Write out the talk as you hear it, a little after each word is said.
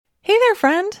Hey there,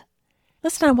 friend.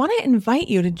 Listen, I want to invite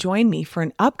you to join me for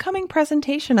an upcoming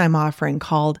presentation I'm offering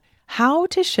called How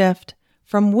to Shift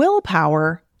from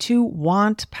Willpower to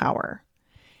Want Power.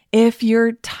 If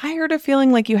you're tired of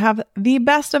feeling like you have the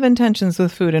best of intentions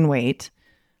with food and weight,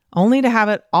 only to have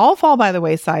it all fall by the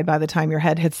wayside by the time your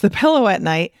head hits the pillow at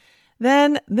night,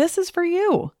 then this is for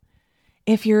you.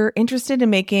 If you're interested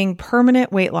in making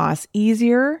permanent weight loss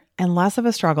easier and less of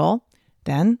a struggle,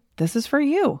 then this is for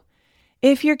you.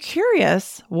 If you're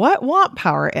curious what want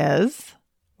power is,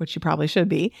 which you probably should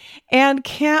be, and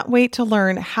can't wait to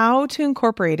learn how to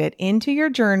incorporate it into your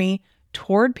journey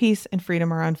toward peace and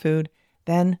freedom around food,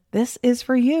 then this is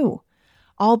for you.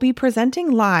 I'll be presenting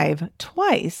live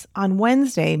twice on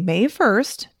Wednesday, May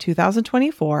 1st,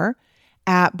 2024,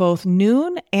 at both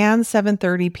noon and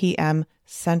 7:30 p.m.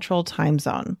 Central Time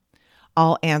Zone.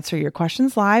 I'll answer your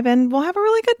questions live and we'll have a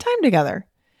really good time together.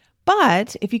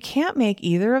 But if you can't make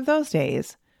either of those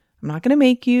days, I'm not going to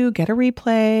make you get a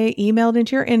replay emailed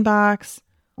into your inbox,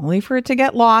 only for it to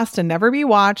get lost and never be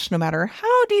watched, no matter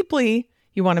how deeply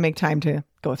you want to make time to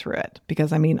go through it.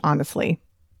 Because, honestly,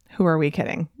 who are we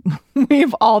kidding?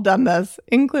 We've all done this,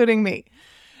 including me.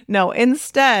 No,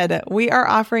 instead, we are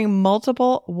offering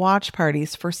multiple watch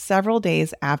parties for several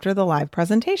days after the live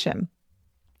presentation.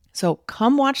 So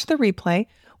come watch the replay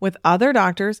with other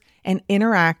doctors and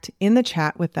interact in the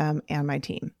chat with them and my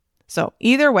team. So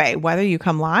either way, whether you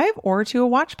come live or to a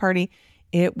watch party,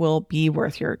 it will be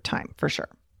worth your time for sure.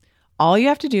 All you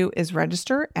have to do is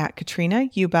register at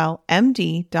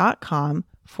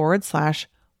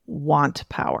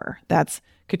katrinaubelmd.com/wantpower. That's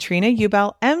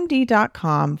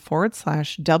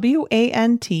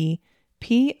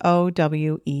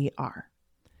katrinaubelmd.com/WANTPOWER.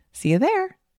 See you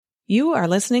there. You are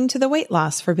listening to the Weight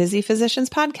Loss for Busy Physicians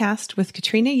podcast with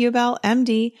Katrina Ubel,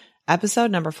 MD,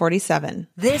 episode number 47.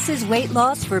 This is Weight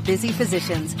Loss for Busy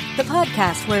Physicians, the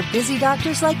podcast where busy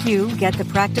doctors like you get the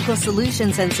practical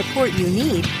solutions and support you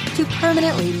need to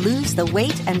permanently lose the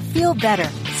weight and feel better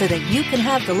so that you can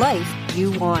have the life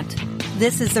you want.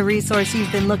 This is the resource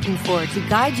you've been looking for to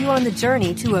guide you on the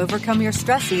journey to overcome your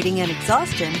stress eating and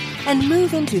exhaustion and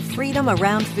move into freedom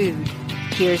around food.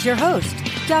 Here's your host,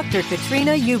 Dr.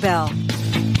 Katrina Ubel.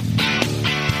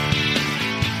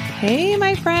 Hey,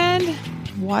 my friend.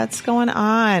 What's going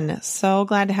on? So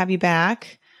glad to have you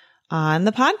back on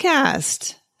the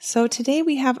podcast. So today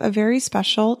we have a very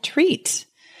special treat.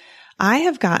 I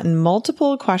have gotten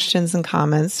multiple questions and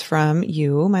comments from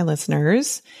you, my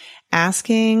listeners,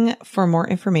 asking for more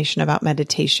information about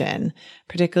meditation,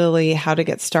 particularly how to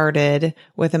get started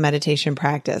with a meditation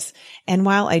practice. And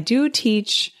while I do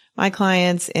teach my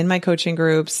clients in my coaching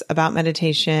groups about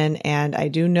meditation, and I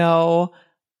do know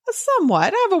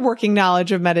somewhat, I have a working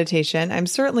knowledge of meditation. I'm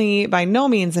certainly by no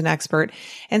means an expert.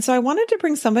 And so I wanted to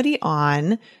bring somebody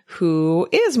on who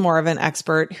is more of an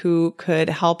expert who could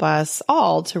help us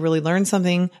all to really learn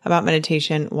something about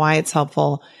meditation, why it's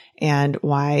helpful, and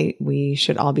why we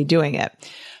should all be doing it.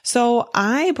 So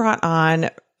I brought on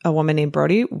a woman named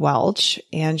Brodie Welch,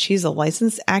 and she's a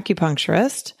licensed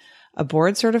acupuncturist, a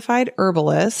board-certified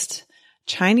herbalist,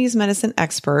 Chinese medicine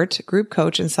expert, group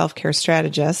coach, and self-care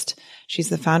strategist. She's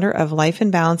the founder of Life in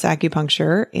Balance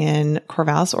Acupuncture in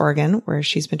Corvallis, Oregon, where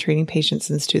she's been treating patients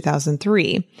since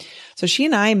 2003. So she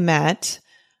and I met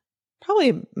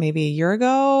probably maybe a year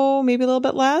ago, maybe a little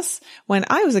bit less, when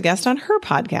I was a guest on her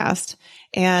podcast.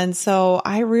 And so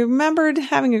I remembered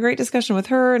having a great discussion with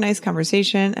her, a nice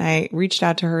conversation. I reached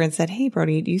out to her and said, "Hey,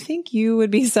 Brodie, do you think you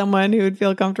would be someone who would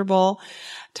feel comfortable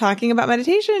talking about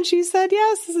meditation?" She said,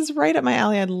 "Yes, this is right up my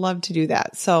alley. I'd love to do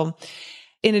that." So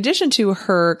in addition to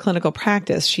her clinical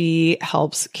practice, she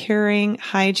helps caring,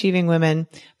 high-achieving women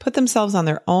put themselves on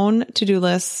their own to-do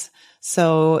lists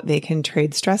so they can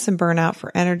trade stress and burnout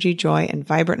for energy, joy, and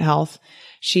vibrant health.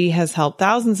 She has helped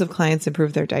thousands of clients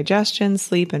improve their digestion,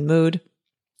 sleep, and mood,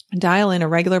 dial in a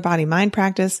regular body-mind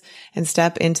practice, and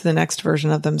step into the next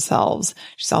version of themselves.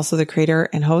 She's also the creator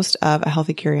and host of A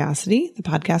Healthy Curiosity, the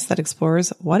podcast that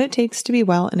explores what it takes to be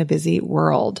well in a busy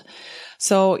world.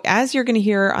 So as you're going to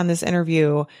hear on this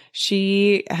interview,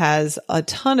 she has a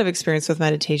ton of experience with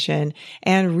meditation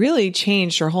and really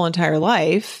changed her whole entire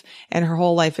life and her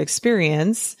whole life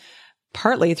experience,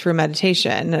 partly through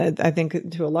meditation. I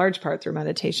think to a large part through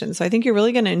meditation. So I think you're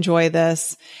really going to enjoy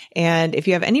this. And if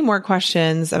you have any more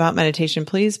questions about meditation,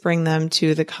 please bring them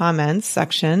to the comments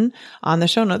section on the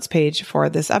show notes page for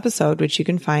this episode, which you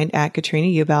can find at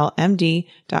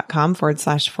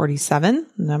katrinaubelmd.com/47,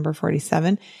 number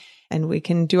 47. And we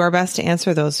can do our best to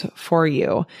answer those for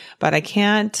you. But I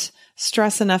can't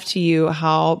stress enough to you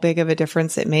how big of a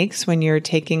difference it makes when you're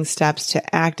taking steps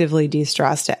to actively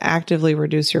de-stress, to actively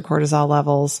reduce your cortisol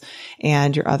levels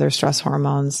and your other stress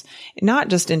hormones, not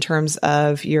just in terms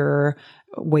of your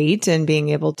weight and being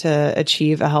able to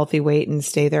achieve a healthy weight and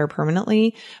stay there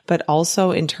permanently, but also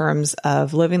in terms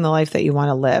of living the life that you want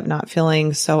to live, not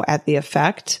feeling so at the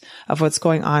effect of what's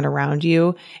going on around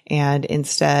you, and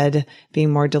instead being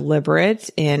more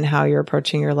deliberate in how you're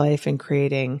approaching your life and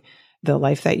creating the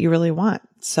life that you really want.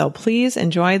 So please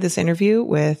enjoy this interview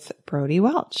with Brody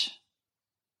Welch.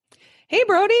 Hey,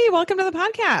 Brody, welcome to the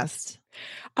podcast.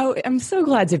 Oh, I'm so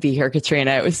glad to be here,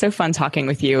 Katrina. It was so fun talking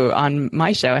with you on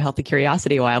my show, A Healthy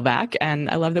Curiosity, a while back. And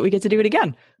I love that we get to do it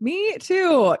again. Me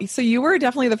too. So you were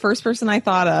definitely the first person I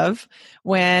thought of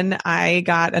when I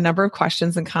got a number of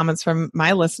questions and comments from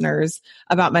my listeners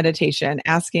about meditation,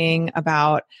 asking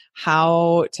about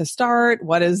how to start,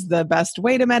 what is the best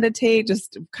way to meditate,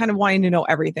 just kind of wanting to know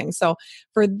everything. So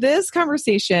for this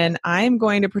conversation, I'm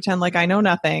going to pretend like I know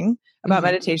nothing about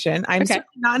meditation. I'm certainly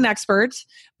not an expert,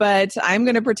 but I'm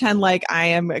going to pretend like I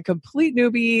am a complete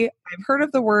newbie. I've heard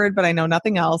of the word, but I know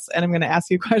nothing else. And I'm going to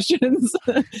ask you questions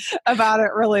about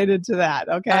it related to that.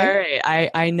 Okay. All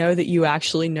right. I know that you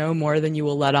actually know more than you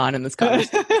will let on in this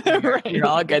conversation. Right. You're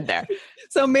all good there.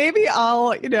 So maybe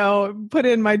I'll, put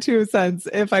in my 2 cents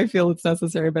if I feel it's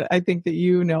necessary, but I think that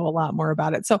you know a lot more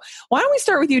about it. So why don't we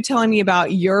start with you telling me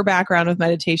about your background with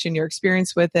meditation, your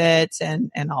experience with it,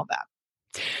 and all that.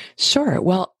 Sure.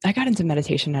 Well, I got into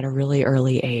meditation at a really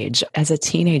early age. As a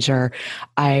teenager,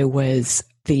 I was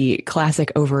the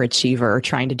classic overachiever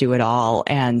trying to do it all.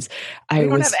 And we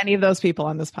don't have any of those people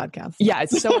on this podcast. Yeah,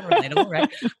 it's so unrelatable, right?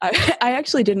 I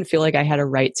actually didn't feel like I had a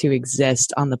right to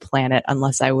exist on the planet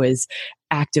unless I was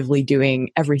actively doing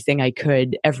everything I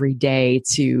could every day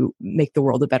to make the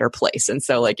world a better place. And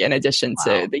so in addition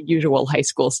to the usual high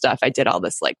school stuff, I did all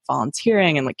this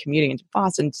volunteering and commuting into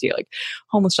Boston to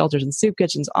homeless shelters and soup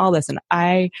kitchens, all this. And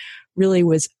I really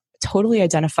was totally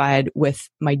identified with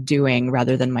my doing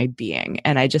rather than my being.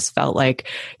 And I just felt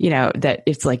that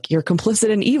it's you're complicit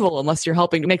in evil unless you're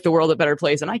helping to make the world a better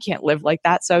place. And I can't live like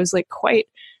that. So I was quite,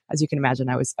 as you can imagine,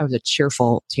 I was a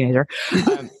cheerful teenager,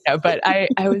 but I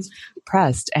was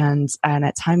depressed and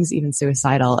at times even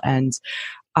suicidal. And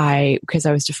because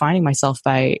I was defining myself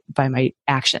by my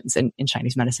actions in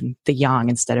Chinese medicine, the yang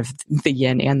instead of the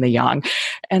yin and the yang.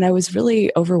 And I was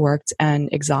really overworked and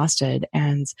exhausted.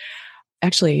 And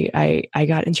actually, I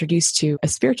got introduced to a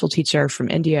spiritual teacher from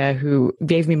India who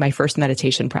gave me my first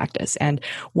meditation practice. And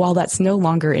while that's no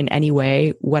longer in any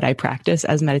way what I practice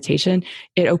as meditation,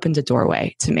 it opened a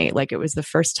doorway to me. It was the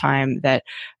first time that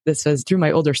this was through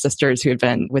my older sisters who had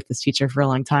been with this teacher for a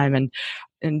long time.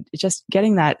 And just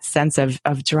getting that sense of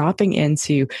dropping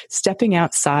into stepping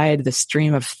outside the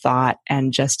stream of thought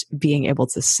and just being able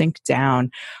to sink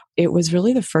down. It was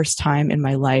really the first time in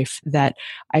my life that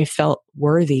I felt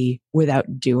worthy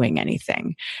without doing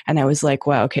anything. And I was like,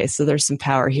 wow, okay, so there's some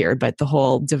power here, but the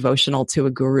whole devotional to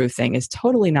a guru thing is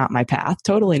totally not my path,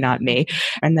 totally not me.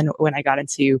 And then when I got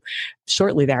into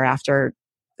shortly thereafter,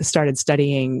 started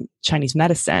studying Chinese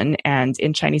medicine, and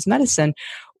in Chinese medicine,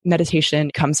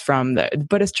 meditation comes from the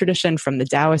Buddhist tradition, from the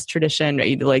Taoist tradition,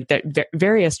 the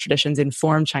various traditions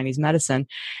inform Chinese medicine.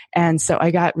 And so I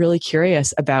got really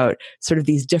curious about sort of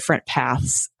these different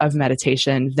paths of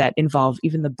meditation that involve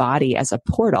even the body as a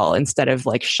portal instead of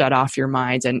shut off your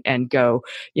mind and go,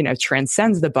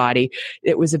 transcends the body.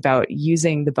 It was about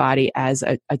using the body as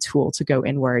a tool to go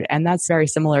inward. And that's very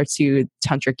similar to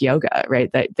tantric yoga,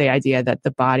 right? The idea that the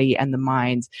body and the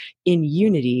mind in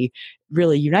unity,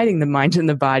 really uniting the mind and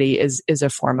the body is a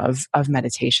form of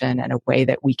meditation and a way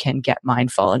that we can get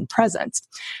mindful and present.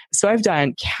 So I've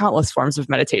done countless forms of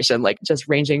meditation, just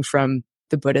ranging from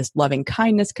the Buddhist loving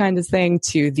kindness kind of thing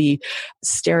to the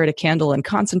stare at a candle and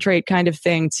concentrate kind of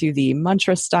thing to the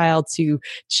mantra style to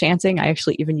chanting. I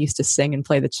actually even used to sing and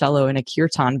play the cello in a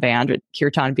kirtan band,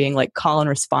 kirtan being call and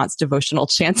response devotional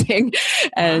chanting,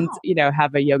 and,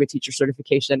 have a yoga teacher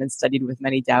certification and studied with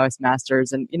many Taoist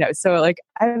masters. And, so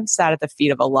I've sat at the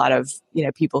feet of a lot of,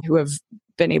 people who have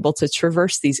been able to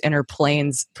traverse these inner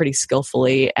planes pretty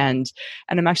skillfully. And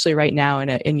I'm actually right now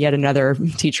in yet another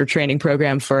teacher training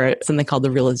program for something called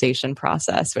the realization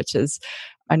process, which is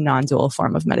a non-dual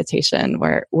form of meditation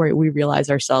where we realize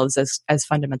ourselves as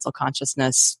fundamental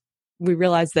consciousness. We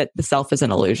realize that the self is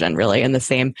an illusion, really, and the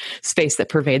same space that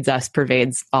pervades us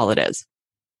pervades all it is.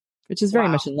 which is very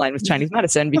much in line with Chinese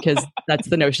medicine because that's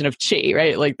the notion of qi,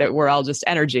 right? Like that we're all just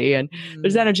energy, and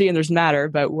there's energy and there's matter,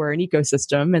 but we're an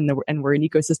ecosystem, and we're an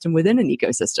ecosystem within an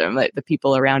ecosystem. Like the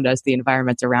people around us, the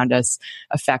environment around us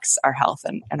affects our health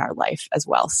and our life as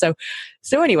well. So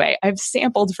anyway, I've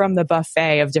sampled from the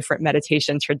buffet of different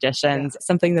meditation traditions,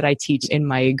 something that I teach in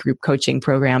my group coaching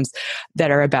programs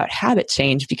that are about habit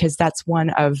change, because that's one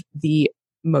of the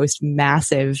most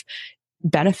massive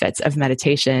benefits of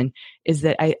meditation is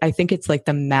that I think it's like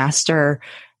the master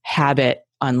habit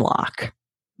unlock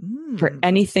for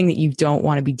anything that you don't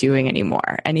want to be doing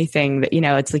anymore. Anything that,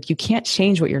 it's like you can't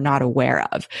change what you're not aware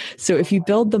of. So if you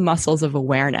build the muscles of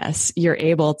awareness, you're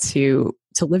able to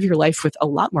live your life with a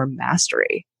lot more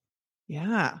mastery.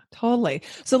 Yeah, totally.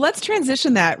 So let's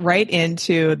transition that right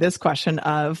into this question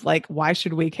of like, why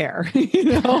should we care?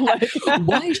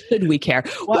 Why should we care?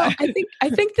 Well, I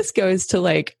think this goes to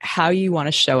like how you want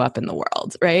to show up in the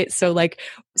world, right? So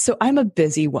I'm a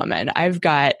busy woman. I've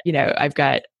got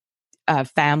a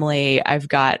family. I've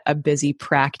got a busy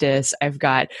practice. I've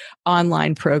got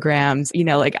online programs.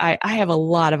 I have a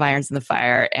lot of irons in the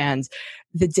fire. And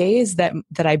the days that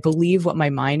I believe what my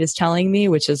mind is telling me,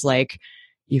 which is like,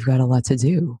 you've got a lot to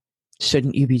do.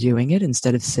 Shouldn't you be doing it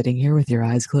instead of sitting here with your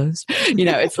eyes closed?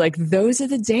 It's like, those are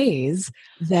the days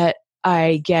that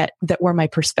I get where my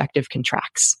perspective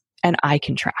contracts and I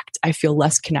contract. I feel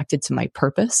less connected to my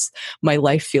purpose. My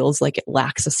life feels like it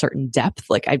lacks a certain depth.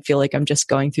 Like I feel like I'm just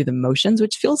going through the motions,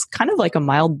 which feels kind of like a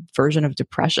mild version of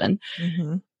depression.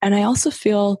 Mm-hmm. And I also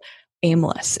feel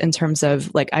aimless in terms of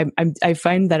like, I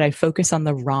find that I focus on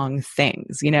the wrong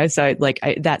things, so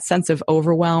that sense of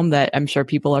overwhelm that I'm sure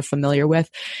people are familiar with.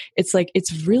 It's like,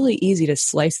 it's really easy to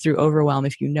slice through overwhelm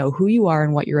if you know who you are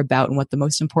and what you're about and what the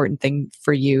most important thing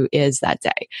for you is that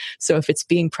day. So if it's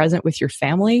being present with your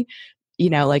family,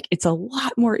 it's a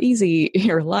lot more easy,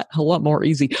 or a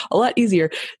lot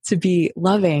easier to be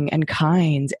loving and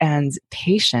kind and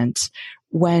patient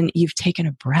when you've taken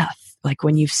a breath. Like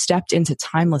when you've stepped into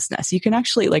timelessness, you can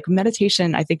actually like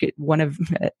meditation. I think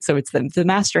so it's the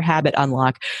master habit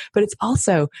unlock, but it's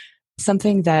also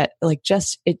something that like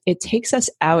it takes us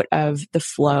out of the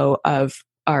flow of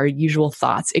our usual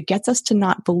thoughts. It gets us to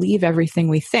not believe everything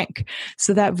we think.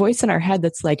 So that voice in our head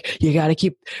that's like, you got to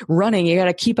keep running. You got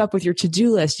to keep up with your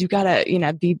to-do list. You got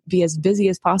to, be as busy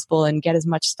as possible and get as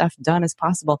much stuff done as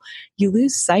possible. You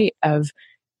lose sight of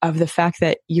the fact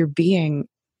that your being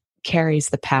carries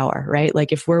the power, right?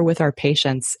 Like if we're with our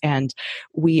patients and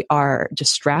we are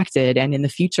distracted and in the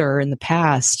future or in the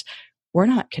past, we're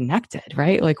not connected,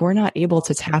 right? Like we're not able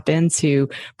to tap into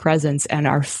presence and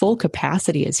our full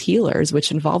capacity as healers,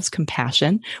 which involves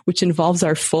compassion, which involves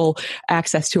our full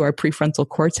access to our prefrontal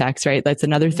cortex, right? That's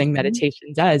another thing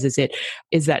meditation does is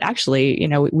that actually,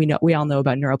 we all know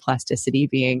about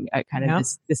neuroplasticity being kind of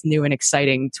this new and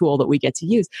exciting tool that we get to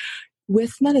use.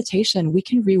 With meditation, we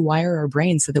can rewire our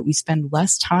brain so that we spend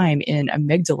less time in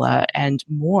amygdala and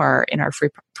more in our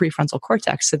prefrontal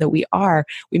cortex so that we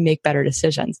make better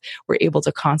decisions. We're able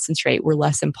to concentrate. We're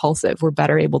less impulsive. We're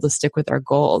better able to stick with our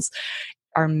goals.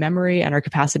 Our memory and our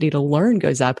capacity to learn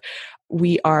goes up.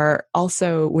 We're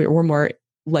more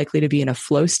likely to be in a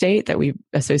flow state that we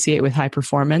associate with high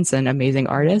performance and amazing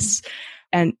artists.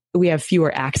 And we have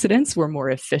fewer accidents. We're more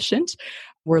efficient.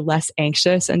 We're less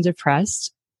anxious and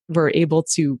depressed. We're able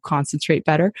to concentrate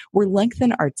better. We're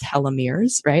lengthen our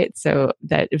telomeres, right? So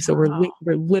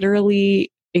we're literally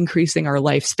increasing our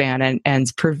lifespan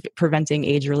and preventing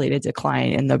age-related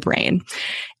decline in the brain.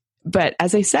 But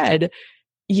as I said,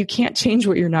 you can't change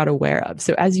what you're not aware of.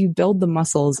 So as you build the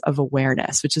muscles of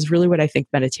awareness, which is really what I think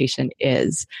meditation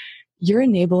is, you're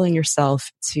enabling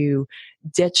yourself to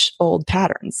ditch old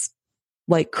patterns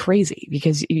like crazy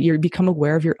because you become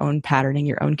aware of your own patterning,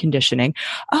 your own conditioning.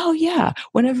 Oh yeah,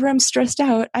 whenever I'm stressed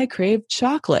out, I crave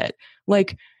chocolate.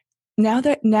 Like now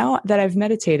that I've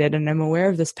meditated and I'm aware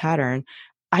of this pattern,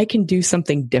 I can do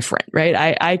something different,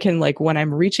 right? I can like when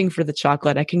I'm reaching for the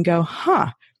chocolate, I can go,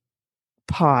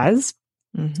 pause,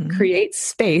 create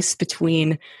space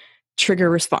between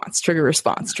trigger response.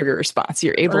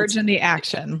 You're able urge in the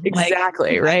action.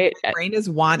 Exactly. Right. My brain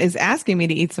is asking me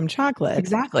to eat some chocolate.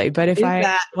 Exactly. But is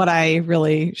that what I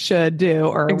really should do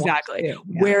or exactly. do?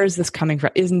 Yeah. Where is this coming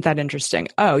from? Isn't that interesting?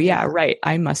 Oh yeah. Right.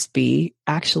 I must be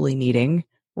actually needing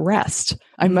rest.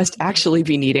 I must actually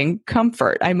be needing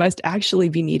comfort. I must actually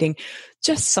be needing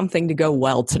just something to go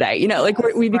well today.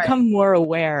 We become more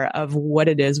aware of what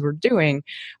it is we're doing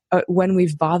when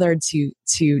we've bothered to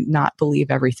not believe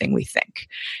everything we think,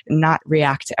 not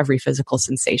react to every physical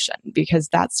sensation, because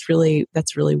that's really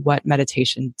what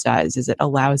meditation does, is it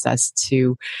allows us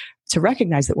to to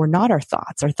recognize that we're not our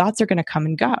thoughts. Our thoughts are going to come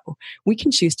and go. We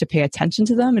can choose to pay attention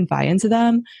to them and buy into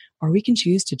them, or we can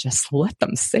choose to just let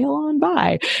them sail on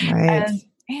by. Right.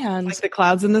 And like the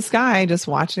clouds in the sky, just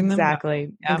watching them.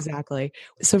 Exactly.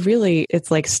 So really,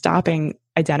 it's like stopping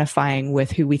identifying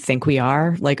with who we think we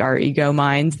are, like our ego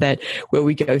minds, that where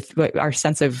we go through our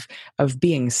sense of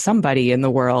being somebody in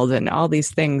the world and all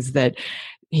these things that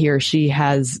he or she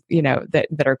has,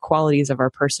 that are qualities of our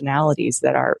personalities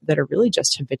that are really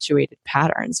just habituated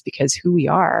patterns, because who we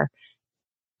are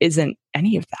isn't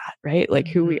any of that, right? Like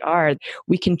who we are,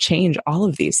 we can change all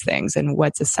of these things. And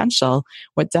what's essential,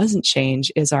 what doesn't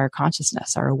change, is our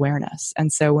consciousness, our awareness.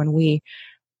 And so when we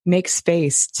make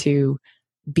space to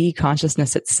be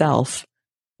consciousness itself,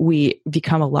 we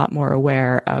become a lot more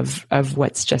aware of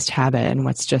what's just habit and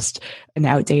what's just an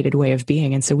outdated way of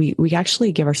being. And so we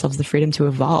actually give ourselves the freedom to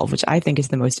evolve, which I think is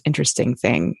the most interesting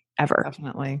thing ever.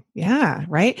 Definitely. Yeah.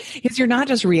 Right. Because you're not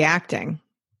just reacting,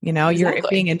 Exactly. You're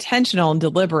being intentional and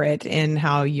deliberate in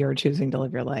how you're choosing to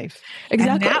live your life.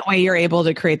 Exactly. And that way you're able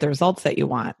to create the results that you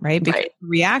want, right? Because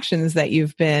reactions that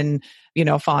you've been,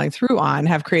 following through on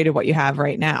have created what you have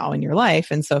right now in your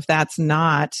life. And so if that's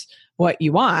not what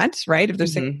you want, right? If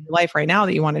there's things in your life right now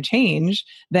that you want to change,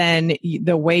 then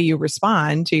the way you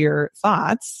respond to your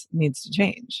thoughts needs to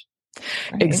change.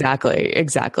 Right?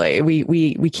 Exactly.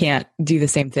 We can't do the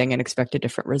same thing and expect a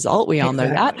different result. We all know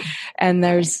that. And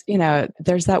there's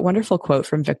that wonderful quote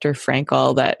from Viktor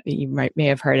Frankl that you may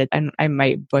have heard it, and I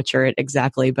might butcher it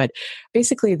exactly, but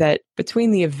basically that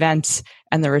between the event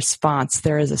and the response,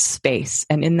 there is a space.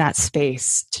 And in that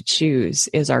space to choose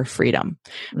is our freedom.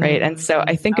 Right. And so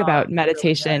I think about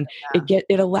meditation, really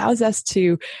it allows us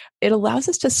to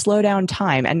slow down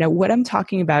time. And now what I'm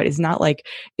talking about is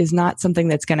not something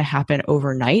that's going to happen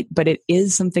overnight, but it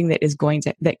is something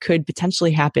that could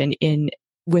potentially happen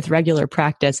with regular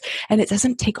practice. And it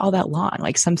doesn't take all that long.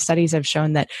 Like some studies have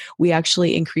shown that we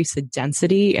actually increase the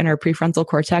density in our prefrontal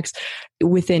cortex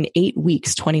within 8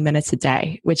 weeks, 20 minutes a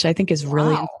day, which I think is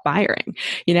really inspiring,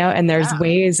 and there's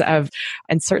ways of,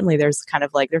 and certainly there's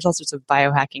there's all sorts of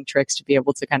biohacking tricks to be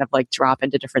able to kind of like drop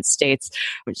into different states,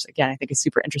 which again, I think is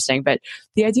super interesting. But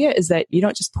the idea is that you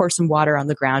don't just pour some water on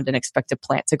the ground and expect a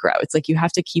plant to grow. It's like you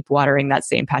have to keep watering that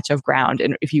same patch of ground.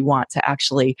 And if you want to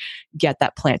actually get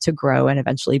that plant to grow and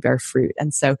eventually bear fruit.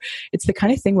 And so it's the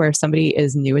kind of thing where if somebody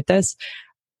is new at this,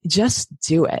 just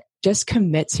do it. Just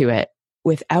commit to it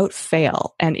without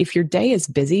fail. And if your day is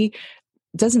busy,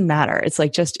 it doesn't matter. It's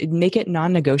like just make it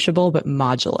non-negotiable, but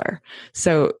modular.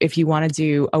 So if you want to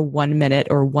do a 1 minute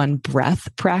or 1 breath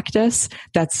practice,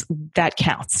 that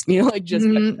counts. Just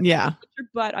put your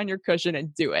butt on your cushion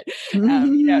and do it.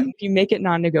 If you make it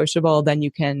non-negotiable, then you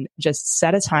can just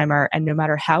set a timer, and no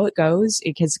matter how it goes,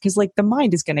 because like the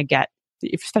mind is going to get,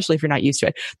 especially if you're not used to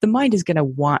it, the mind is going to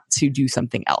want to do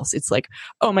something else. It's like,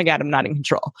 oh my God, I'm not in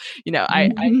control. I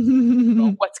don't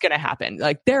know what's going to happen.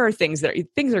 Like there are things are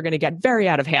going to get very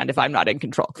out of hand if I'm not in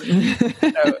control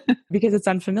because it's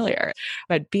unfamiliar.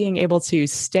 But being able to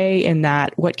stay in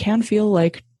that, what can feel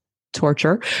like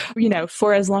torture,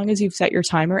 for as long as you've set your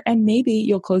timer, and maybe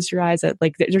you'll close your eyes at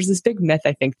there's this big myth,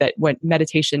 I think, that what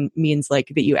meditation means, that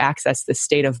you access this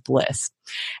state of bliss.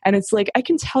 And it's like, I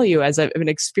can tell you as an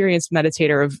experienced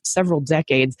meditator of several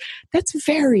decades, that's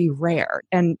very rare.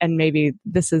 And maybe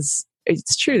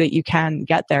it's true that you can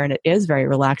get there and it is very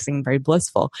relaxing and very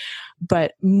blissful.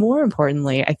 But more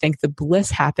importantly, I think the bliss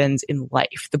happens in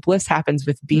life. The bliss happens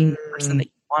with being the person that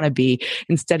you want to be,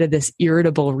 instead of this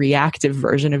irritable, reactive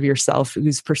version of yourself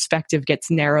whose perspective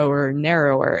gets narrower and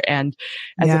narrower. And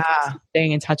as opposed to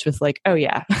staying in touch with oh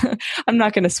yeah, I'm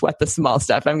not going to sweat the small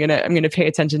stuff. I'm going to pay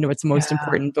attention to what's most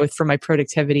important, both for my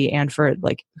productivity and for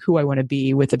who I want to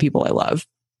be with the people I love.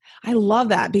 I love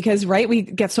that because, we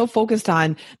get so focused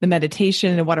on the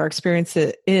meditation and what our experience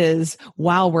is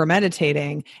while we're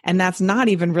meditating. And that's not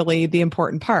even really the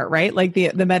important part, right? Like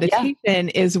the meditation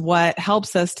is what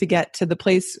helps us to get to the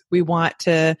place we want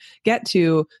to get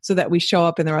to so that we show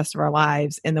up in the rest of our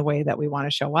lives in the way that we want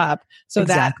to show up. So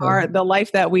that the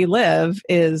life that we live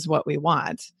is what we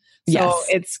want. So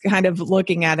it's kind of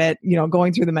looking at it,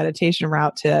 going through the meditation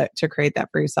route to create that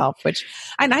for yourself,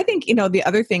 and I think, the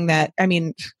other thing that,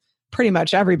 pretty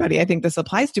much everybody, I think this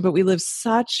applies to, but we live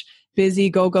such busy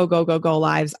go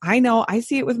lives. I know I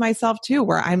see it with myself too,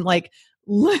 where I'm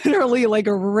literally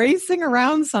racing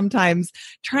around sometimes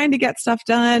trying to get stuff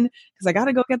done because I got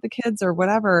to go get the kids or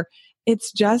whatever.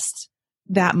 It's just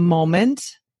that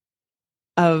moment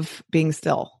of being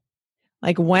still,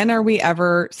 Like, when are we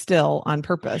ever still on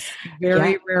purpose?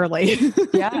 Very rarely.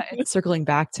 Yeah. And circling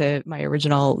back to my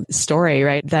original story,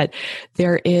 right? That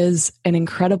there is an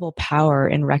incredible power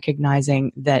in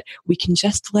recognizing that we can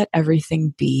just let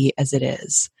everything be as it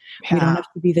is. Yeah. We don't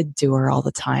have to be the doer all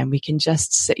the time. We can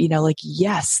just say, like,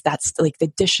 yes, that's like the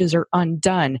dishes are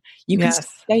undone. You can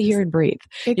stay here and breathe.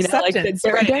 Acceptance,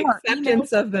 there are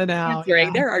acceptance of the now.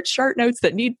 Yeah. There are chart notes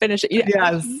that need finishing.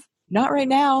 Yes. Not right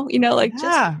now, just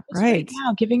right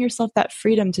now, giving yourself that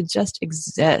freedom to just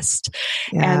exist.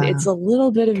 Yeah. And it's a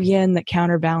little bit of yin that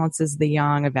counterbalances the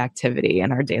yang of activity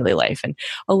in our daily life, and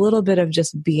a little bit of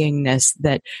just beingness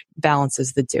that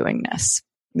balances the doingness.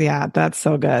 Yeah, that's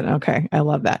so good. Okay. I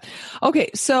love that. Okay.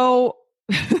 So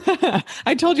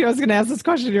I told you I was going to ask this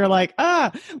question. You're like,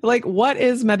 what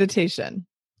is meditation?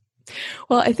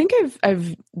 Well, I think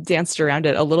I've danced around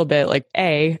it a little bit. Like,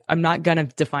 I'm not going to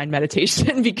define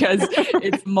meditation because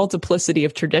it's multiplicity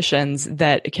of traditions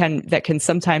that can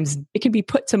sometimes, it can be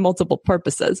put to multiple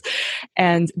purposes.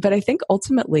 But I think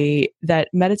ultimately that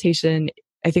meditation,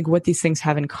 I think what these things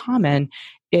have in common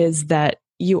is that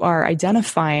you are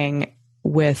identifying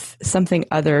with something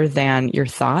other than your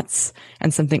thoughts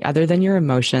and something other than your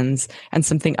emotions and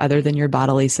something other than your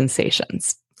bodily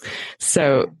sensations.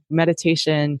 So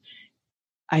meditation,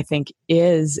 I think,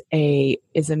 is a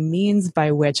means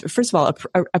by which, first of all,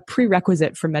 a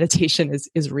prerequisite for meditation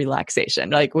is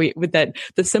relaxation. Like the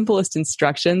simplest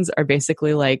instructions are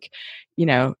basically like,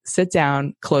 sit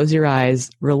down, close your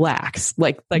eyes, relax.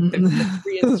 Like the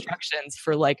three instructions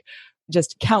for like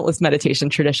just countless meditation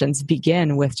traditions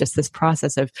begin with just this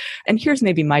process of, and here's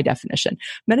maybe my definition.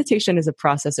 Meditation is a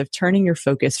process of turning your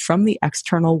focus from the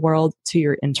external world to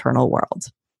your internal world.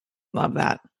 Love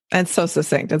that. That's so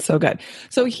succinct. It's so good.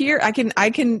 So here I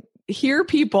can hear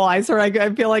people. I feel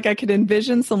like I could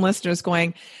envision some listeners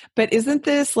going, but isn't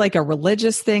this like a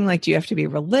religious thing? Like, do you have to be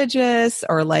religious,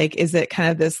 or like, is it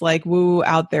kind of this like woo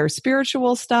out there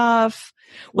spiritual stuff?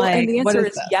 Well, and the answer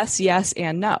is yes,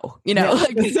 and no. So in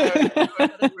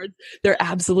other words, there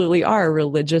absolutely are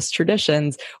religious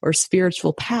traditions or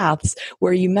spiritual paths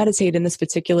where you meditate in this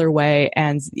particular way,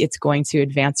 and it's going to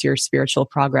advance your spiritual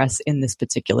progress in this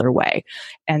particular way.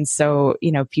 And so,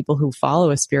 people who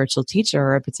follow a spiritual teacher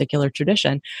or a particular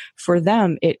tradition, for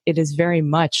them, it is very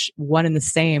much one and the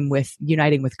same with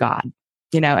uniting with God.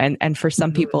 And for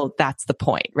some people, that's the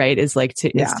point, right? Is like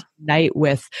to unite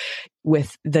with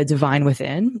the divine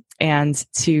within and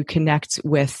to connect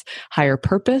with higher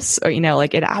purpose, or,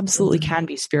 it absolutely can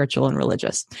be spiritual and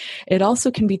religious. It also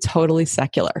can be totally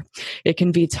secular. It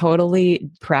can be totally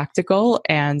practical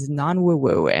and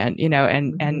non-woo-woo. And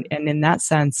in that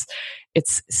sense,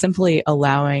 it's simply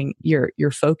allowing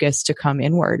your focus to come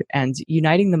inward and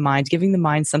uniting the mind, giving the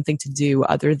mind something to do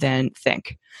other than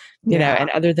think. And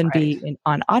other than be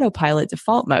on autopilot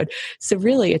default mode. So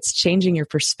really it's changing your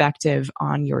perspective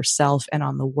on yourself and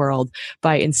on the world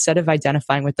by, instead of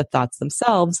identifying with the thoughts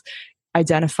themselves,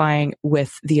 identifying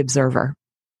with the observer.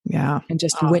 Yeah. And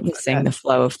just witnessing the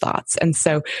flow of thoughts. And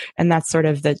that's sort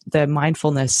of the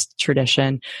mindfulness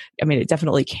tradition. I mean,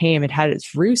 it had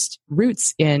its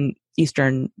roots in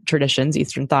Eastern traditions,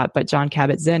 Eastern thought, but Jon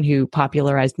Kabat-Zinn, who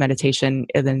popularized meditation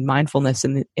and then mindfulness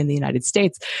in the United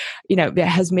States,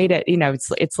 has made it,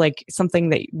 it's like something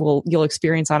that you'll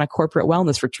experience on a corporate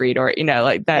wellness retreat, or,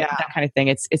 like that kind of thing.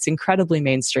 It's incredibly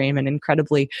mainstream and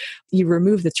incredibly, you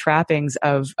remove the trappings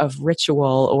of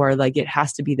ritual, or like it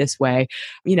has to be this way.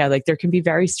 Like there can be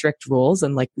very strict rules,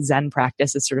 and like Zen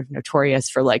practice is sort of notorious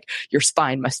for like your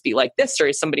spine must be like this,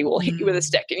 or somebody will hit you with a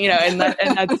stick, and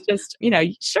that's just,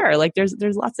 sure. Like there's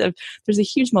a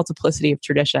huge multiplicity of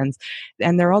traditions,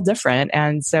 and they're all different.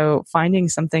 And so finding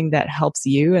something that helps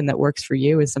you and that works for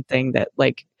you is something that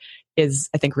like is,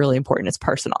 I think, really important. It's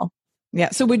personal.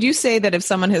 Yeah. So would you say that if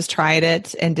someone has tried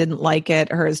it and didn't like it,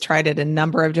 or has tried it a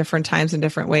number of different times in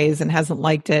different ways and hasn't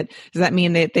liked it, does that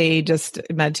mean that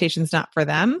meditation's not for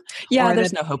them? Yeah,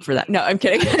 there's no hope for that. No, I'm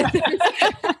kidding.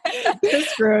 They're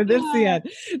screwed. It's the end.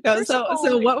 No,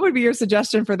 so what would be your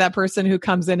suggestion for that person who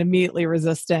comes in immediately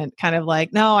resistant, kind of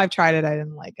like, no, I've tried it, I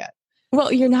didn't like it?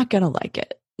 Well, you're not going to like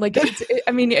it. Like,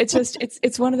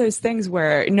 it's one of those things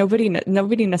where nobody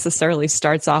necessarily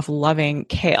starts off loving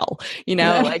kale,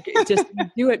 like just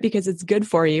do it because it's good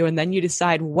for you. And then you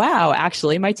decide, wow,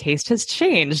 actually my taste has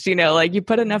changed, like you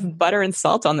put enough butter and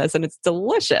salt on this and it's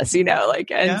delicious,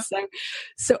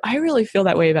 so I really feel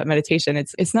that way about meditation.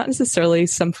 It's not necessarily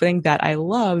something that I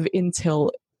love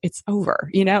until it's over,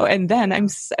 and then I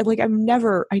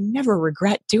never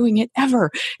regret doing it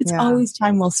ever. It's always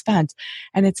time well spent.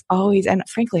 And and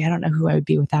frankly, I don't know who I would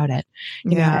be without it.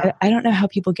 I don't know how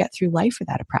people get through life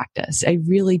without a practice. I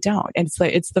really don't. And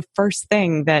it's the first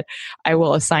thing that I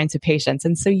will assign to patients.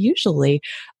 And so usually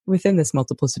within this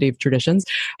multiplicity of traditions,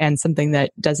 and something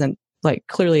that doesn't,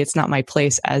 clearly it's not my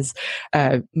place as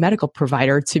a medical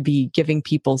provider to be giving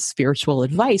people spiritual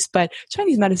advice, but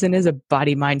Chinese medicine is a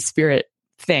body, mind, spirit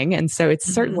thing. And so it's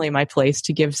certainly my place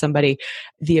to give somebody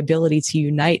the ability to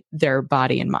unite their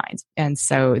body and mind. And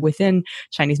so within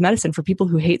Chinese medicine, for people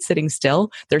who hate sitting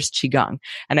still, there's Qigong.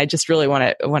 And I just really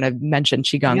want to mention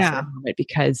Qigong for a moment,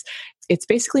 because it's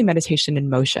basically meditation in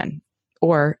motion,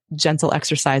 or gentle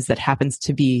exercise that happens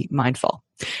to be mindful.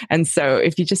 And so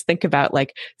if you just think about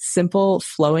simple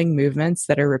flowing movements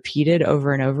that are repeated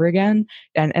over and over again,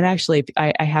 and actually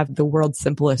I have the world's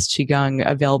simplest Qigong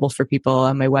available for people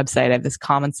on my website. I have this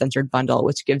common centered bundle,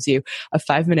 which gives you a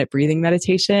 5-minute breathing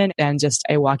meditation. And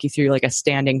I walk you through a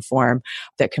standing form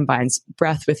that combines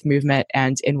breath with movement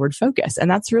and inward focus. And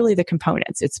that's really the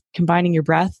components. It's combining your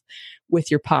breath with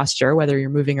your posture, whether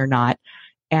you're moving or not,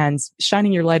 and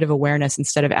shining your light of awareness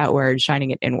instead of outward,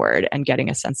 shining it inward and getting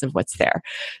a sense of what's there.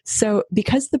 So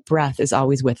because the breath is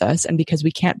always with us, and because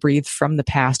we can't breathe from the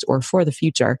past or for the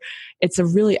future, it's a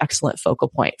really excellent focal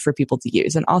point for people to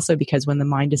use. And also because when the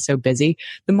mind is so busy,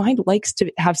 the mind likes to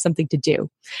have something to do.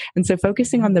 And so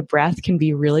focusing on the breath can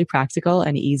be really practical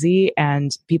and easy,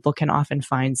 and people can often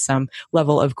find some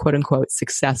level of quote unquote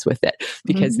success with it,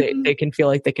 because they can feel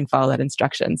like they can follow that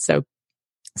instruction.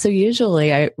 So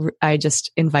usually I just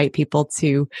invite people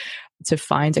to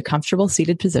find a comfortable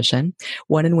seated position,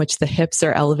 one in which the hips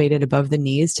are elevated above the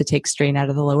knees to take strain out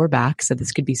of the lower back. So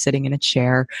this could be sitting in a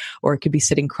chair, or it could be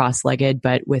sitting cross-legged,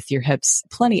 but with your hips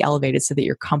plenty elevated so that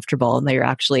you're comfortable and that you're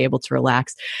actually able to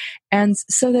relax. And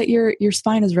so that your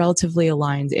spine is relatively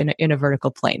aligned in a vertical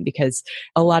plane, because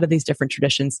a lot of these different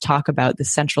traditions talk about the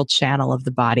central channel of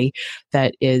the body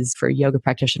that is, for yoga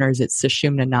practitioners, it's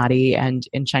Sushumna Nadi. And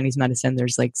in Chinese medicine,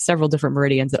 there's several different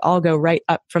meridians that all go right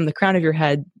up from the crown of your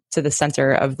head to the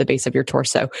center of the base of your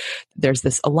torso. There's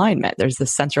this alignment. There's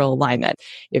this central alignment.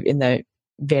 In the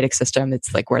Vedic system,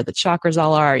 it's where the chakras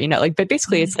all are, but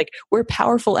basically it's where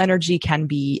powerful energy can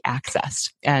be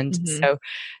accessed. And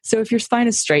so if your spine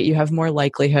is straight, you have more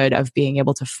likelihood of being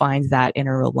able to find that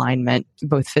inner alignment,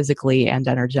 both physically and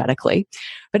energetically.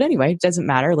 But anyway, it doesn't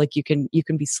matter. You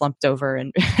can be slumped over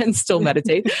and still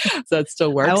meditate. So it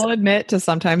still works. I will admit to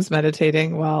sometimes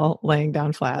meditating while laying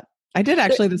down flat. I did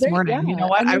actually this morning. You know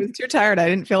what? I was too tired. I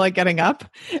didn't feel like getting up.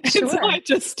 Sure. So I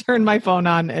just turned my phone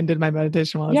on and did my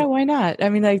meditation while I was why not? I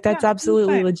mean, that's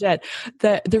absolutely legit.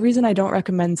 The reason I don't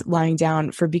recommend lying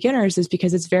down for beginners is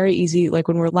because it's very easy.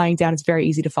 When we're lying down, it's very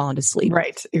easy to fall into sleep.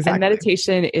 Right. Exactly. And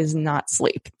meditation is not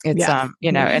sleep. It's,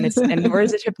 and nor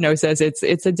is it hypnosis.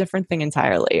 It's a different thing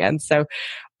entirely. And so,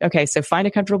 okay. So find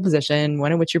a comfortable position,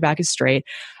 one in which your back is straight.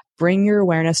 Bring your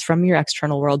awareness from your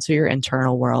external world to your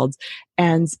internal world,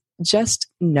 and just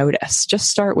notice.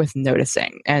 Just start with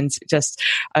noticing. And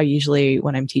usually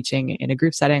when I'm teaching in a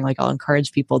group setting, I'll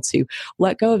encourage people to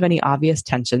let go of any obvious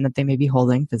tension that they may be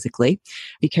holding physically,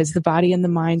 because the body and the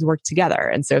mind work together.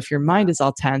 And so if your mind is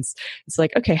all tense, it's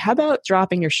okay, how about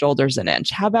dropping your shoulders an inch?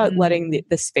 How about letting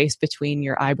the space between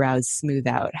your eyebrows smooth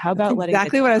out? How about letting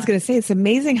exactly what I was going to say. It's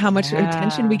amazing how much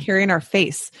tension we carry in our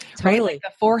face, totally. Right?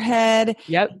 The forehead,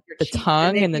 the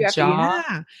tongue and the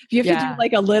jaw. If you have to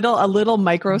do a little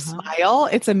micro smile,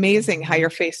 it's amazing how your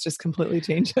face just completely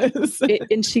changes.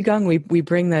 In Qigong, we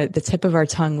bring the tip of our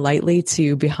tongue lightly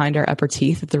to behind our upper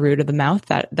teeth at the root of the mouth.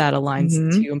 That aligns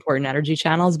two important energy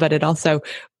channels, but it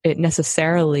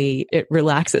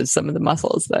relaxes some of the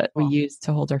muscles that we use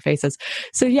to hold our faces.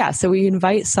 So we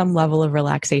invite some level of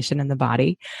relaxation in the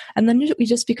body, and then we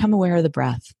just become aware of the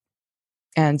breath.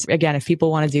 And again, if people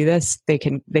want to do this, they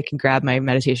can grab my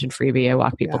meditation freebie. I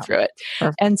walk people through it.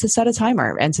 Perfect. And to set a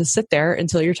timer and to sit there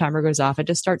until your timer goes off and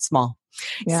just start small.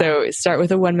 Yeah. So start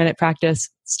with a 1-minute practice,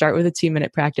 start with a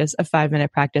 2-minute practice, a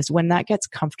 5-minute practice. When that gets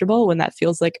comfortable, when that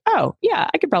feels I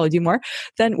could probably do more,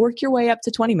 then work your way up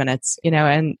to 20 minutes,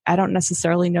 and I don't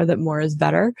necessarily know that more is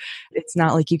better. It's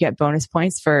not you get bonus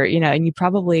points for, and you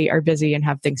probably are busy and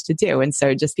have things to do. And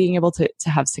so just being able to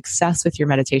have success with your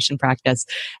meditation practice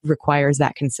requires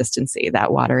that consistency,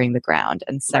 that watering the ground.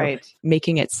 And so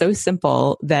making it so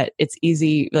simple that it's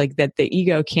easy, that the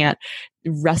ego can't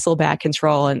wrestle back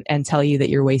control and tell you that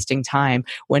you're wasting time,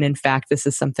 when in fact this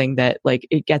is something that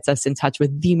it gets us in touch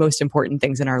with the most important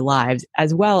things in our lives,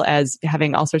 as well as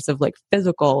having all sorts of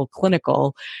physical,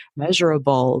 clinical,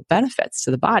 measurable benefits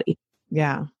to the body.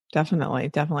 Yeah. Definitely.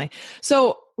 Definitely.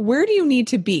 So where do you need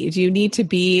to be? Do you need to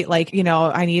be like,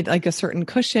 I need like a certain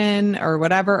cushion or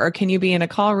whatever, or can you be in a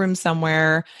call room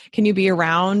somewhere? Can you be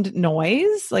around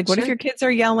noise? Like what if Sure. your kids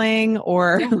are yelling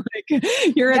or like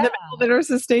you're in the middle of the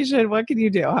nurse's station? What can you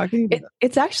do? How can you do that?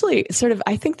 It's actually sort of,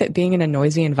 I think that being in a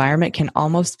noisy environment can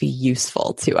almost be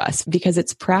useful to us because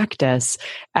it's practice.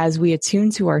 As we attune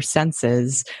to our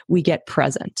senses, we get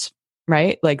present.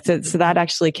 Right? Like, so that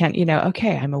actually can,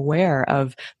 okay, I'm aware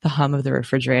of the hum of the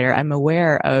refrigerator. I'm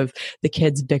aware of the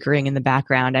kids bickering in the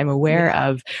background. I'm aware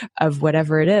of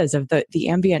whatever it is, of the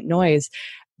ambient noise.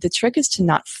 The trick is to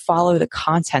not follow the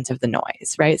content of the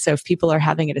noise, right? So if people are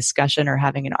having a discussion or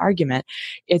having an argument,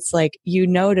 it's like,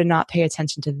 to not pay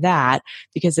attention to that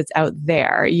because it's out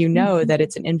there. That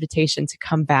it's an invitation to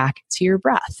come back to your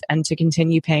breath and to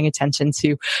continue paying attention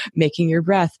to making your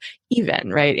breath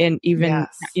even, right? And even,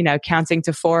 counting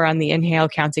to 4 on the inhale,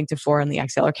 counting to 4 on the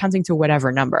exhale, or counting to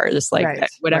whatever number, just like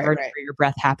whatever number your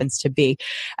breath happens to be.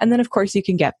 And then of course you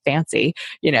can get fancy,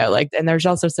 and there's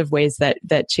all sorts of ways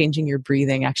that changing your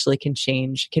breathing actually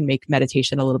can make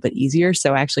meditation a little bit easier.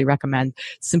 So I actually recommend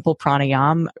simple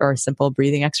pranayama or simple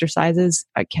breathing exercises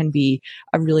can be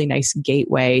a really nice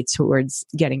gateway towards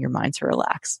getting your mind to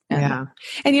relax. And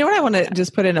you know what I want to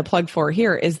just put in a plug for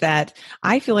here is that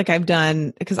I feel like I've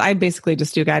done, because I basically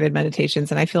just do guided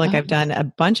meditations, and I feel like I've done a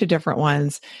bunch of different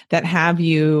ones that have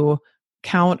you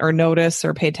count or notice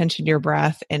or pay attention to your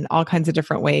breath in all kinds of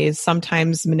different ways,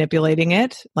 sometimes manipulating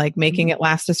it, like making it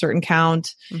last a certain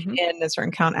count in, a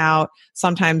certain count out,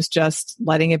 sometimes just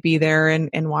letting it be there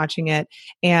and watching it.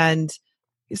 And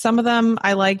some of them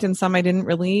I liked and some I didn't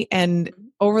really. And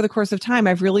over the course of time,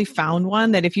 I've really found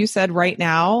one that if you said right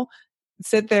now,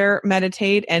 sit there,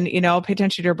 meditate, and, pay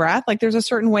attention to your breath, like there's a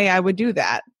certain way I would do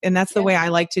that. And that's the way I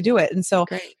like to do it. And so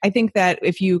I think that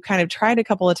if you kind of tried a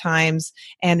couple of times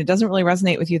and it doesn't really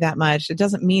resonate with you that much, it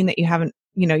doesn't mean that you haven't,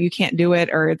 you can't do it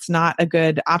or it's not a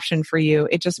good option for you.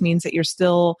 It just means that you're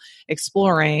still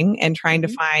exploring and trying to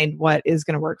find what is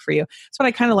going to work for you. So what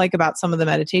I kind of like about some of the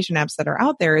meditation apps that are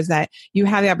out there is that you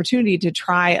have the opportunity to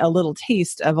try a little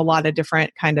taste of a lot of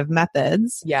different kind of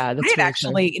methods. Yeah. That's I had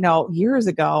actually, years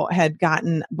ago had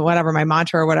gotten whatever my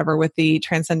mantra or whatever with the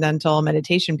transcendental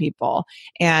meditation people.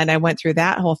 And I went through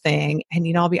that whole thing.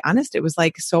 And, I'll be honest, it was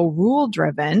like so rule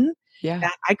driven.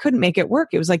 That I couldn't make it work.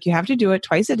 It was like, you have to do it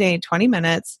twice a day, 20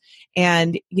 minutes.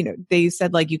 And, they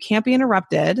said like, you can't be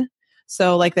interrupted.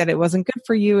 So like that, it wasn't good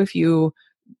for you if you,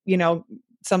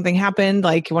 something happened,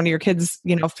 like one of your kids,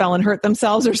 fell and hurt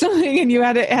themselves or something, and you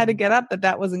had to get up,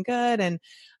 that wasn't good. And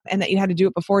that you had to do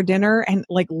it before dinner. And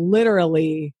like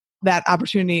literally that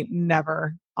opportunity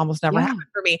almost never happened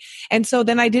for me. And so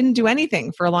then I didn't do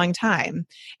anything for a long time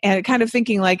and kind of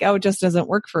thinking like, oh, it just doesn't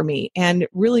work for me. And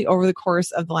really over the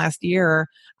course of the last year,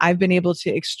 I've been able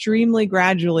to extremely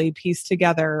gradually piece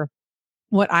together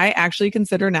what I actually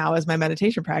consider now as my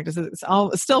meditation practice. It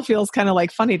still feels kind of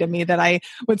like funny to me that I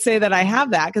would say that I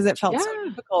have that because it felt so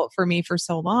difficult for me for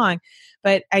so long.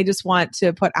 But I just want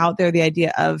to put out there the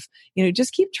idea of,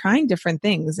 just keep trying different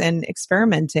things and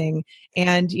experimenting.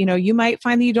 And, you might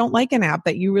find that you don't like an app,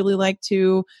 that you really like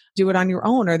to do it on your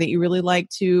own, or that you really like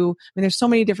to, there's so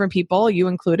many different people, you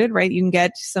included, right? You can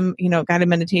get some, guided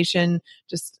meditation,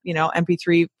 just,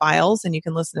 MP3 files, and you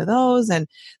can listen to those. And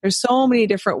there's so many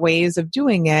different ways of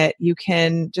doing it. You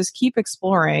can just keep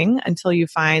exploring until you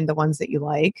find the ones that you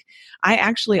like. I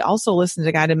actually also listened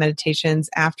to guided meditations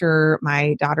after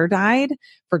my daughter died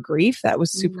for grief. That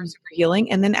was super, super healing.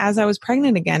 And then as I was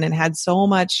pregnant again and had so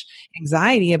much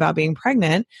anxiety about being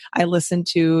pregnant, I listened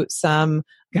to some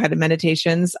guided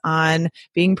meditations on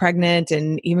being pregnant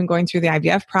and even going through the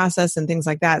IVF process and things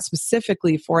like that,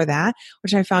 specifically for that,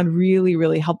 which I found really,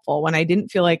 really helpful when I didn't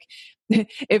feel like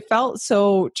it felt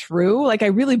so true. Like I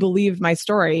really believed my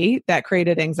story that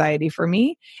created anxiety for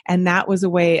me. And that was a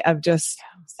way of just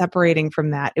separating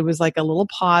from that. It was like a little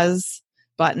pause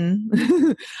button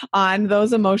on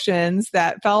those emotions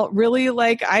that felt really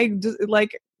like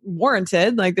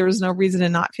warranted, like there was no reason to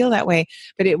not feel that way,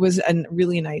 but it was a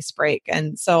really nice break.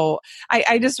 And so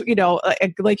I just,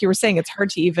 like you were saying, it's hard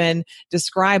to even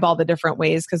describe all the different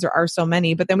ways because there are so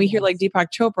many, but then we hear like Deepak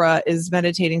Chopra is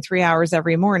meditating 3 hours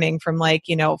every morning from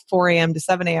 4 a.m. to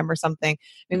 7 a.m. or something.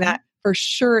 I mean, that for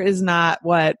sure is not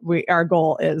what our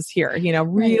goal is here.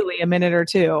 Really a minute or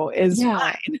two is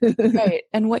fine. Right.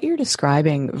 And what you're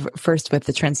describing first with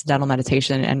the transcendental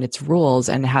meditation and its rules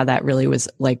and how that really was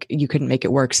like, you couldn't make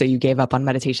it work. So you gave up on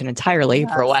meditation entirely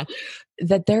for a while,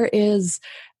 that there is,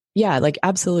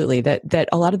 absolutely. That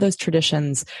a lot of those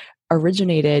traditions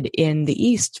originated in the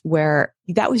East where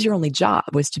that was your only job,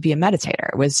 was to be a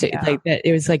meditator, was to, like that.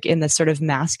 It was like in this sort of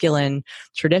masculine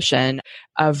tradition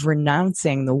of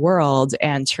renouncing the world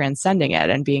and transcending it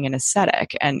and being an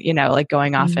ascetic and, like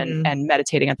going off and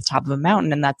meditating at the top of a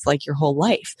mountain. And that's like your whole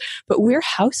life. But we're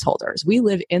householders. We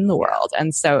live in the world.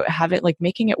 And so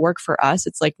making it work for us,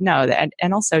 it's like, no.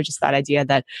 And also just that idea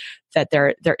that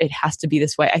there, it has to be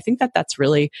this way. I think that's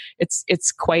really,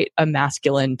 it's quite a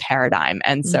masculine paradigm.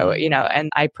 And so, and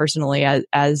I personally,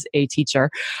 as a teacher,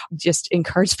 just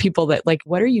encourage people that like,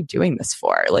 what are you doing this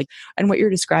for? Like, and what you're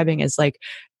describing is like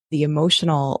the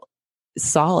emotional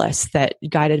solace that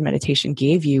guided meditation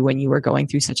gave you when you were going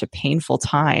through such a painful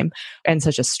time and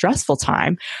such a stressful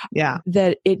time,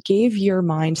 that it gave your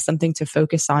mind something to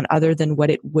focus on other than what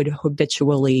it would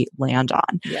habitually land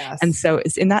on. Yes. And so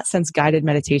in that sense, guided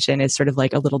meditation is sort of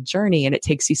like a little journey and it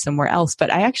takes you somewhere else.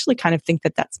 But I actually kind of think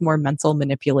that that's more mental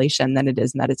manipulation than it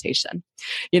is meditation,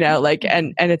 like,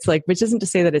 and it's like, which isn't to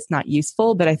say that it's not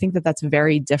useful, but I think that that's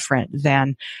very different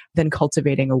than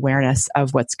cultivating awareness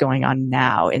of what's going on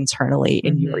now internally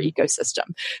in your ecosystem.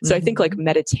 So I think like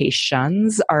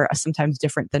meditations are sometimes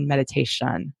different than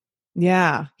meditation.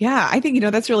 Yeah. I think,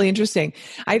 that's really interesting.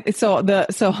 So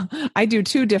I do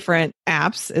 2 different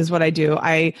apps is what I do.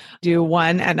 I do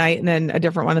one at night and then a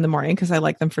different one in the morning because I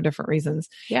like them for different reasons.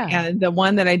 Yeah. And the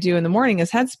one that I do in the morning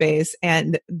is Headspace,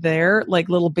 and their like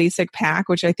little basic pack,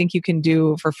 which I think you can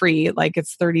do for free. Like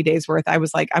it's 30 days worth. I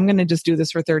was like, I'm going to just do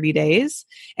this for 30 days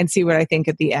and see what I think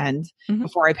at the end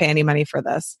before I pay any money for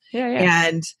this. Yeah.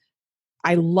 And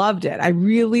I loved it. I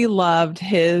really loved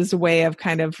his way of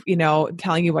kind of,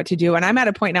 telling you what to do. And I'm at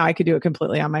a point now I could do it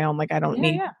completely on my own. Like I don't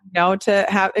need to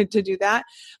have to do that.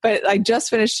 But I just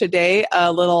finished today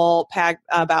a little pack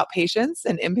about patience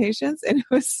and impatience. And it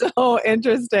was so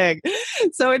interesting.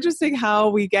 So interesting how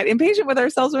we get impatient with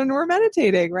ourselves when we're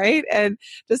meditating, right? And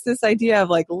just this idea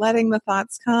of like letting the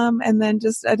thoughts come and then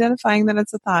just identifying that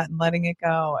it's a thought and letting it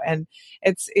go. And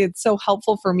it's so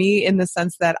helpful for me in the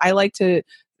sense that I like to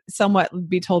somewhat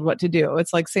be told what to do.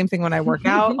 It's like same thing when I work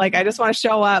out. Like I just want to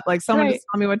show up, like someone just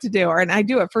tell me what to do. And I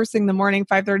do it first thing in the morning,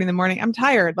 5:30 in the morning. I'm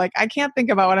tired. Like I can't think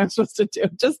about what I'm supposed to do.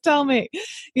 Just tell me,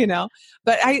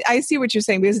 but I see what you're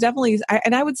saying because definitely,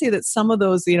 I would say that some of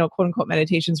those, quote unquote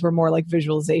meditations were more like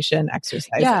visualization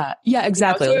exercises. Yeah,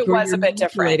 exactly. So like it was a bit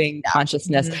different.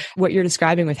 Consciousness. What you're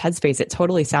describing with Headspace, it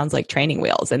totally sounds like training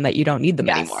wheels and that you don't need them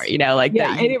anymore,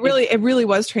 and it really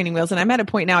was training wheels. And I'm at a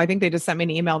point now, I think they just sent me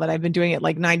an email that I've been doing it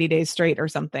like 90 days straight or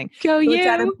something. It's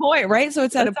at a point, right? So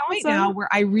it's at a point now where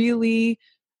I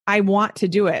want to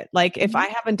do it. Like if I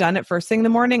haven't done it first thing in the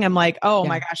morning, I'm like, oh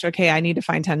my gosh, okay, I need to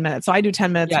find 10 minutes. So I do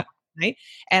 10 minutes. Right.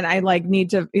 And I like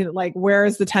need to where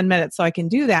is the 10 minutes so I can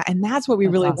do that? And that's what we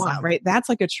really want, right? That's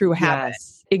like a true habit.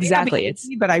 Yes, exactly.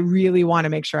 But I really want to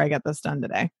make sure I get this done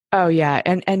today. Oh yeah.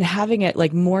 And having it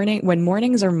like when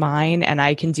mornings are mine and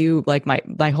I can do like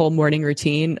my whole morning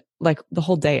routine, like the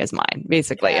whole day is mine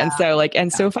basically. And so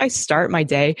so if I start my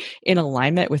day in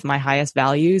alignment with my highest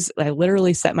values, I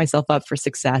literally set myself up for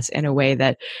success in a way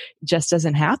that just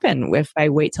doesn't happen if I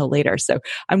wait till later. So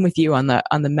I'm with you on the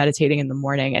meditating in the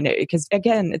morning. And because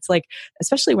again, it's like,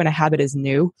 especially when a habit is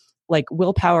new, like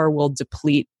willpower will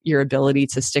deplete your ability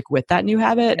to stick with that new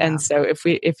habit. Yeah. And so if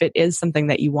it is something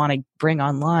that you want to bring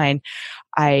online,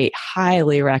 I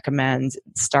highly recommend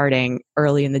starting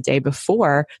early in the day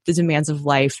before the demands of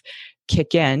life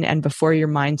kick in and before your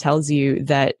mind tells you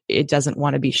that it doesn't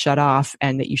want to be shut off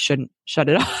and that you shouldn't shut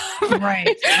it off.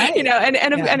 Right.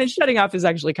 And shutting off is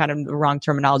actually kind of the wrong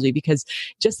terminology because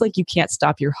just like you can't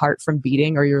stop your heart from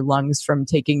beating or your lungs from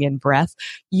taking in breath,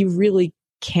 you really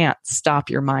can't stop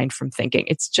your mind from thinking.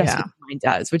 It's just what the mind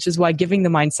does, which is why giving the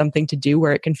mind something to do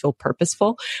where it can feel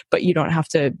purposeful, but you don't have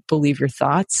to believe your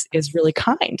thoughts is really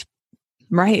kind.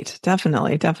 Right.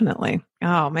 Definitely.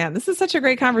 Oh man, this is such a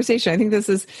great conversation. I think this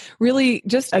is really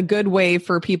just a good way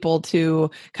for people to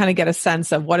kind of get a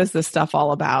sense of what is this stuff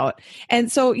all about.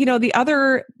 And so, the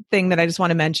other thing that I just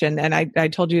want to mention, and I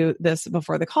told you this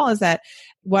before the call, is that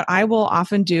what I will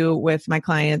often do with my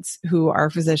clients who are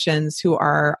physicians who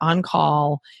are on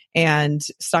call and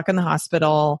stuck in the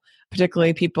hospital,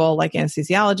 particularly people like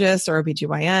anesthesiologists or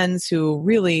OBGYNs who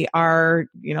really are,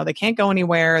 they can't go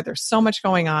anywhere. There's so much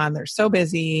going on. They're so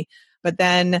busy. but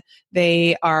then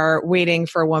they are waiting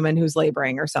for a woman who's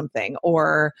laboring or something,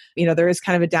 or, there is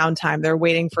kind of a downtime. They're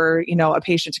waiting for, a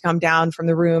patient to come down from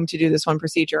the room to do this one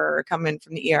procedure or come in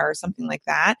from the ER or something like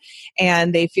that.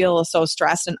 And they feel so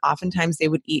stressed. And oftentimes they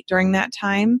would eat during that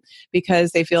time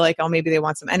because they feel like, oh, maybe they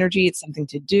want some energy. It's something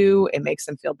to do. It makes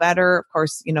them feel better. Of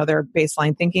course, their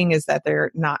baseline thinking is that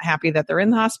they're not happy that they're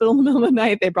in the hospital in the middle of the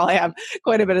night. They probably have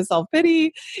quite a bit of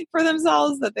self-pity for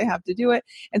themselves that they have to do it.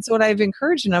 And so what I've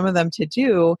encouraged some of them to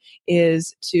do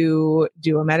is to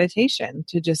do a meditation,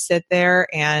 to just sit there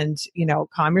and,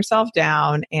 calm yourself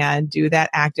down and do that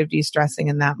active de-stressing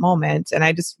in that moment. And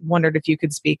I just wondered if you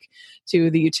could speak to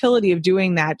the utility of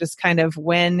doing that, just kind of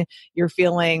when you're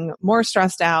feeling more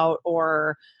stressed out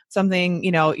or something,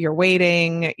 you're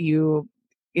waiting, you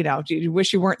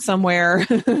wish you weren't somewhere.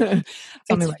 It's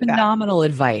like phenomenal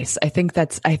advice. I think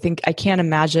I can't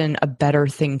imagine a better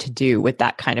thing to do with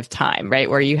that kind of time, right?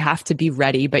 Where you have to be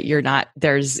ready, but you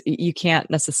can't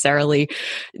necessarily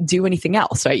do anything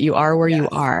else, right? You are where you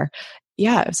are.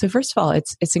 Yeah. So first of all,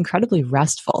 it's incredibly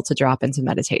restful to drop into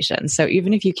meditation. So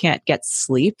even if you can't get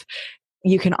sleep,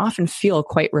 you can often feel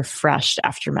quite refreshed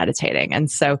after meditating.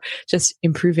 And so just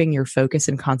improving your focus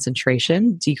and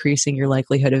concentration, decreasing your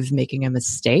likelihood of making a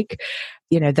mistake,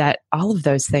 that all of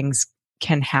those things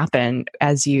can happen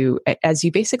as you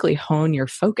basically hone your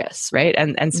focus, right?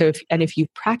 And so if you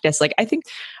practice, like, I think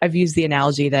I've used the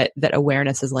analogy that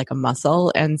awareness is like a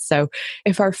muscle. And so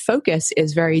if our focus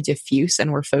is very diffuse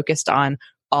and we're focused on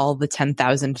all the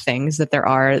 10,000 things that there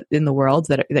are in the world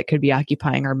that could be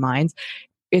occupying our minds,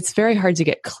 it's very hard to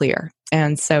get clear.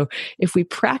 And so if we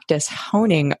practice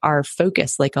honing our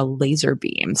focus like a laser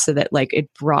beam so that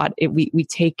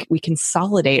we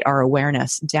consolidate our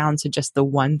awareness down to just the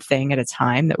one thing at a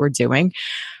time that we're doing,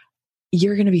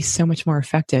 you're going to be so much more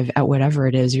effective at whatever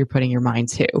it is you're putting your mind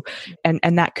to.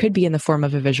 And that could be in the form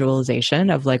of a visualization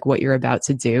of like what you're about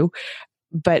to do.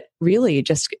 But really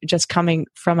just coming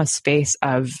from a space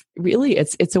of really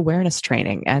it's awareness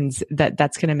training, and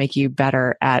that's going to make you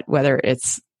better at whether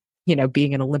it's,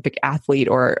 being an Olympic athlete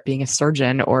or being a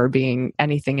surgeon or being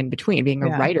anything in between, being a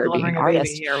writer, being an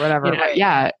artist or whatever. Right.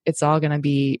 Yeah. It's all going to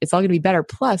be better.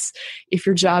 Plus, if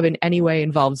your job in any way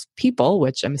involves people,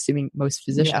 which I'm assuming most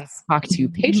physicians talk to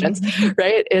patients,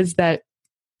 right, is that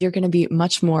you're going to be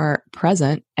much more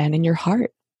present and in your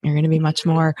heart. You're going to be much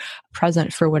more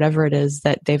present for whatever it is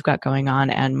that they've got going on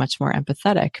and much more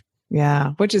empathetic.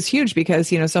 Yeah, which is huge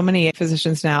because, so many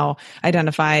physicians now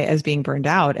identify as being burned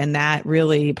out. And that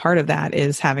really, part of that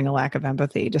is having a lack of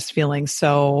empathy, just feeling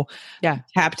so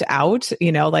tapped out,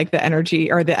 like the energy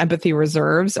or the empathy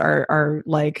reserves are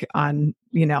like on,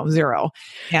 zero.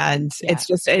 And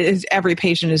every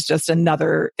patient is just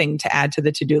another thing to add to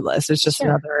the to-do list. It's just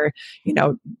another,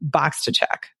 box to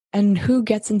check. And who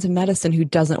gets into medicine who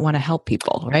doesn't want to help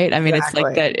people, right? I mean, Exactly. It's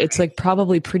like that. It's like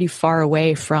probably pretty far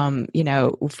away from,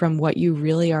 from what you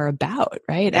really are about,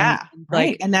 right? Yeah,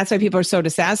 right. And that's why people are so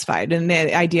dissatisfied. And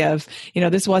the idea of,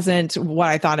 this wasn't what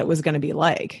I thought it was going to be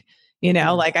like.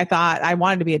 Like I thought I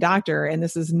wanted to be a doctor, and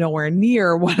this is nowhere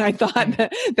near what I thought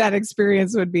that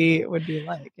experience would be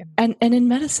like. And in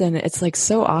medicine, it's like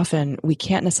so often we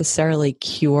can't necessarily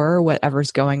cure whatever's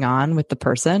going on with the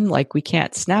person. Like we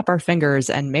can't snap our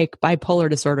fingers and make bipolar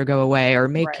disorder go away or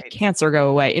make cancer go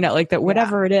away. Like that,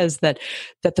 whatever it is that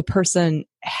the person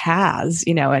has,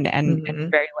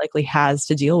 and very likely has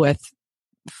to deal with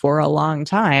for a long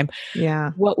time.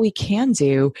 Yeah. What we can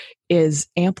do is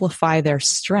amplify their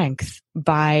strength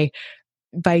by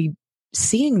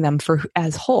seeing them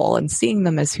as whole and seeing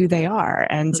them as who they are.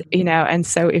 And, and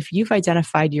so if you've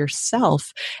identified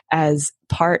yourself as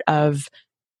part of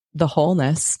the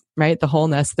wholeness, right? The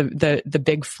wholeness, the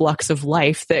big flux of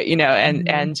life that,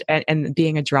 and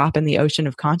being a drop in the ocean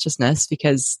of consciousness,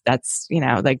 because that's,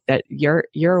 like that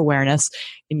your awareness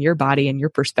in your body and your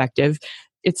perspective,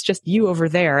 it's just you over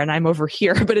there and I'm over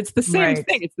here, but it's the same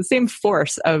thing. It's the same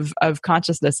force of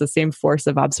consciousness, the same force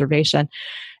of observation.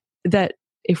 That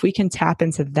if we can tap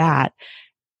into that,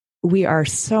 we are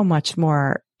so much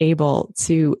more able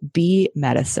to be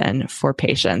medicine for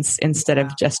patients instead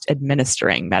of just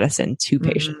administering medicine to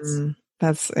patients.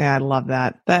 I love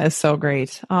that. That is so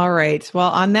great. All right.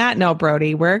 Well, on that note,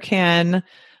 Brody, where can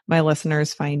my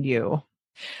listeners find you?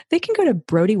 They can go to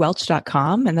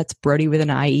brodywelch.com, and that's Brody with an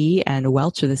IE and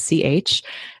Welch with a CH.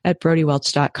 At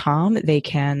brodywelch.com, they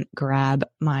can grab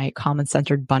my Calm and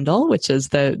Centered bundle, which is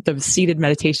the seated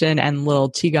meditation and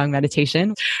little Qigong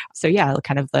meditation. So yeah,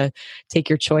 kind of the take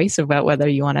your choice about whether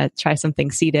you want to try something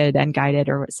seated and guided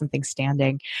or something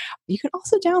standing. You can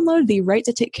also download the Right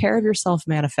to Take Care of Yourself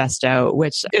manifesto,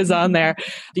 which is on there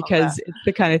because it's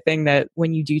the kind of thing that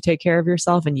when you do take care of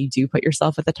yourself and you do put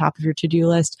yourself at the top of your to-do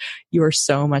list, you are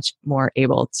so much more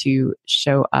able to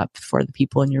show up for the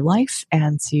people in your life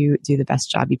and to do the best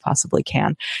job you possibly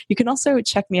can. You can also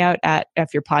check me out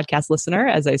if you're a podcast listener,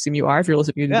 as I assume you are, if you're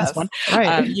listening to this one,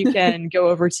 right. You can go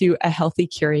over to A Healthy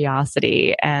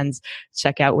Curiosity and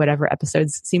check out whatever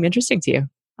episodes seem interesting to you.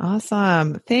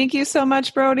 Awesome. Thank you so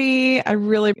much, Brody. I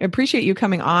really appreciate you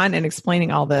coming on and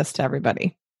explaining all this to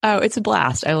everybody. Oh, it's a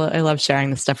blast. I love sharing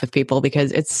this stuff with people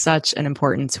because it's such an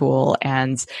important tool.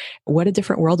 And what a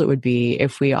different world it would be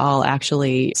if we all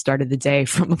actually started the day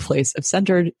from a place of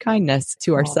centered kindness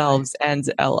to ourselves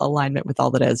and alignment with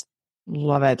all that is.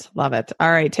 Love it. Love it.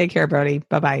 All right. Take care, Brody.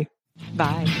 Bye-bye.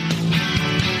 Bye.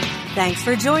 Thanks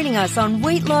for joining us on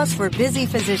Weight Loss for Busy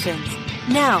Physicians.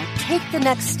 Now, take the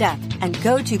next step and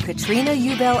go to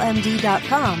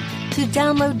KatrinaUbellMD.com to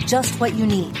download just what you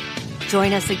need.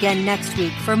 Join us again next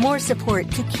week for more support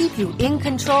to keep you in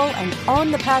control and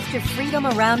on the path to freedom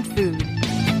around food.